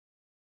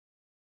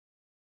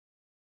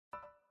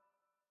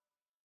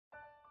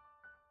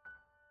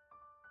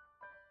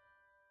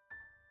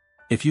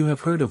If you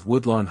have heard of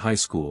Woodlawn High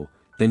School,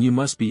 then you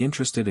must be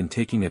interested in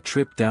taking a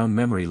trip down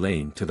memory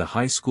lane to the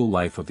high school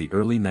life of the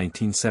early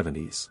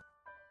 1970s.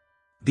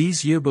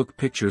 These yearbook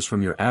pictures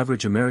from your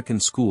average American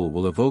school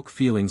will evoke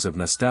feelings of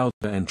nostalgia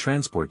and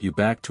transport you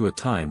back to a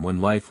time when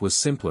life was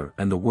simpler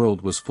and the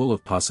world was full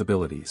of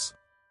possibilities.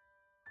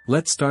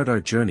 Let's start our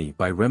journey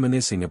by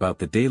reminiscing about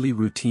the daily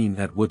routine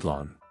at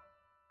Woodlawn.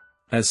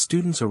 As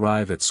students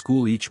arrive at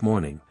school each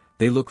morning,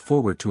 they look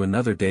forward to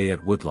another day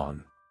at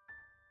Woodlawn.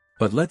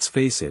 But let's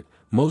face it,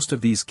 most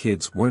of these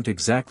kids weren't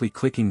exactly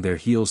clicking their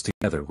heels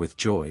together with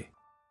joy.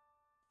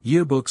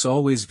 Yearbooks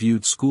always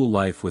viewed school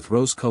life with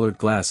rose-colored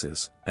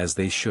glasses, as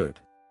they should.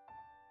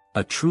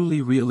 A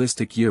truly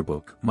realistic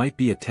yearbook might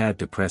be a tad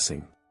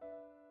depressing.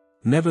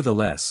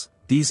 Nevertheless,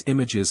 these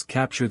images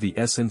capture the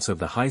essence of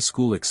the high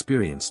school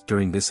experience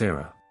during this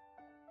era.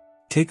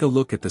 Take a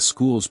look at the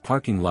school's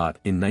parking lot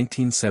in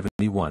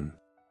 1971.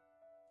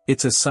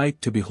 It's a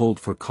sight to behold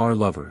for car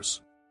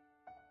lovers.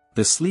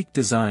 The sleek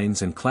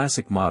designs and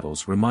classic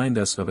models remind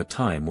us of a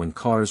time when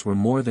cars were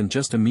more than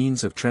just a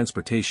means of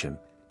transportation,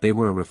 they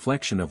were a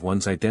reflection of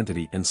one's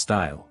identity and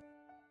style.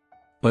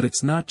 But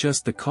it's not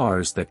just the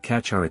cars that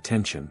catch our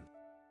attention.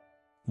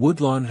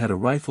 Woodlawn had a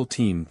rifle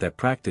team that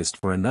practiced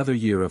for another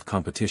year of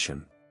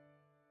competition.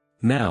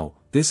 Now,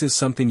 this is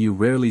something you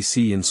rarely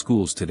see in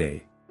schools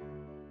today.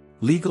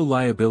 Legal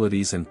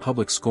liabilities and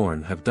public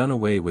scorn have done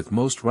away with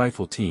most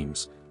rifle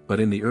teams, but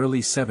in the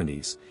early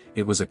 70s,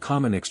 it was a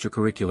common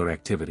extracurricular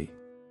activity.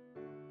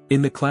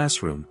 In the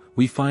classroom,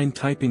 we find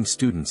typing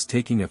students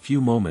taking a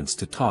few moments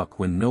to talk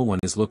when no one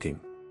is looking.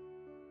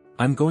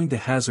 I'm going to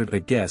hazard a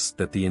guess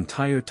that the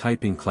entire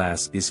typing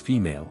class is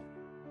female.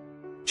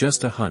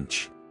 Just a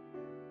hunch.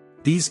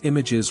 These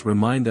images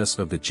remind us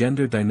of the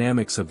gender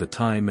dynamics of the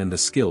time and the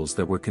skills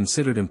that were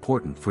considered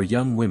important for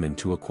young women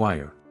to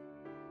acquire.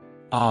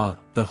 Ah,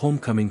 the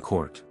homecoming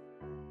court.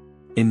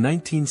 In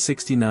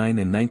 1969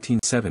 and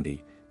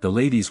 1970, the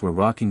ladies were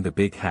rocking the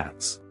big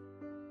hats.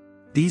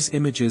 These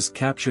images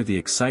capture the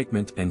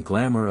excitement and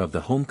glamour of the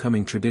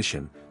homecoming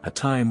tradition, a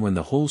time when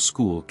the whole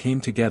school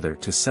came together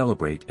to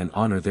celebrate and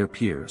honor their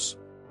peers.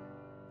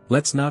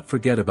 Let's not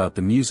forget about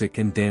the music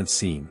and dance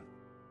scene.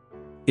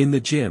 In the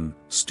gym,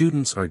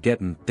 students are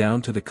getting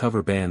down to the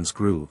cover band's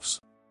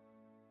grooves.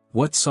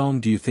 What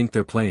song do you think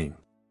they're playing?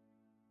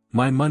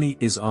 My money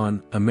is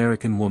on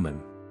American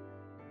Woman.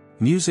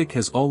 Music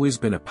has always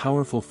been a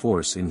powerful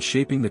force in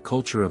shaping the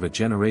culture of a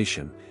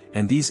generation,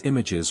 and these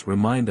images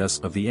remind us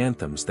of the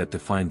anthems that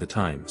defined the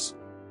times.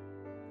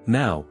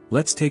 Now,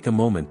 let's take a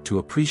moment to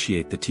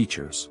appreciate the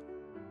teachers.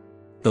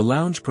 The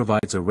lounge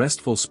provides a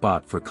restful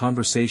spot for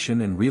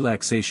conversation and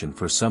relaxation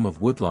for some of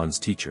Woodlawn's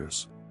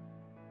teachers.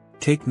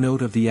 Take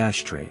note of the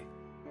ashtray.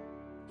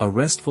 A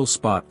restful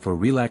spot for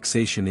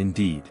relaxation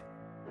indeed.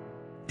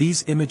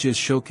 These images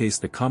showcase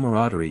the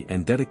camaraderie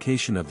and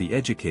dedication of the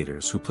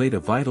educators who played a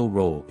vital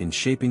role in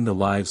shaping the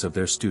lives of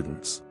their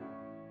students.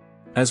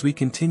 As we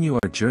continue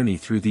our journey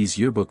through these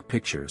yearbook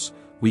pictures,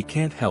 we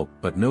can't help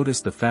but notice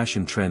the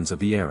fashion trends of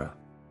the era.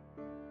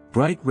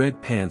 Bright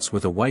red pants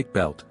with a white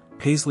belt,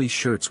 paisley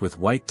shirts with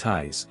white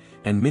ties,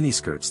 and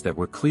miniskirts that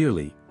were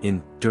clearly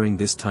in during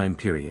this time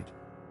period.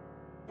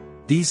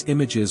 These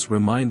images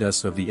remind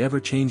us of the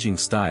ever-changing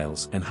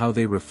styles and how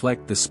they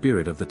reflect the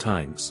spirit of the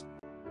times.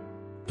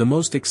 The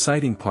most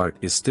exciting part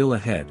is still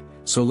ahead,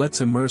 so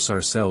let's immerse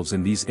ourselves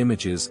in these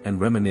images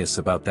and reminisce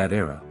about that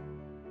era.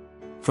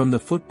 From the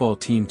football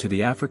team to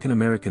the African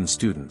American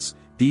students,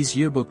 these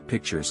yearbook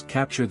pictures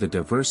capture the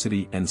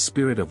diversity and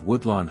spirit of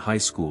Woodlawn High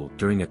School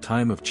during a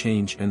time of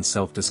change and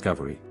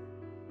self-discovery.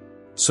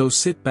 So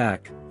sit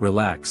back,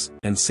 relax,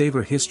 and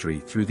savor history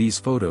through these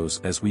photos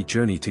as we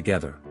journey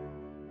together.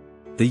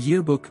 The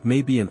yearbook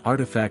may be an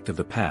artifact of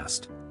the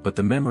past, but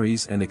the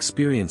memories and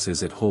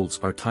experiences it holds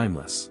are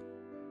timeless.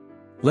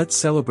 Let's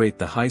celebrate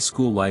the high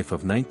school life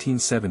of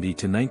 1970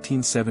 to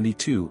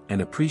 1972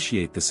 and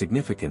appreciate the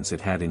significance it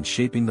had in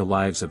shaping the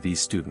lives of these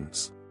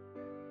students.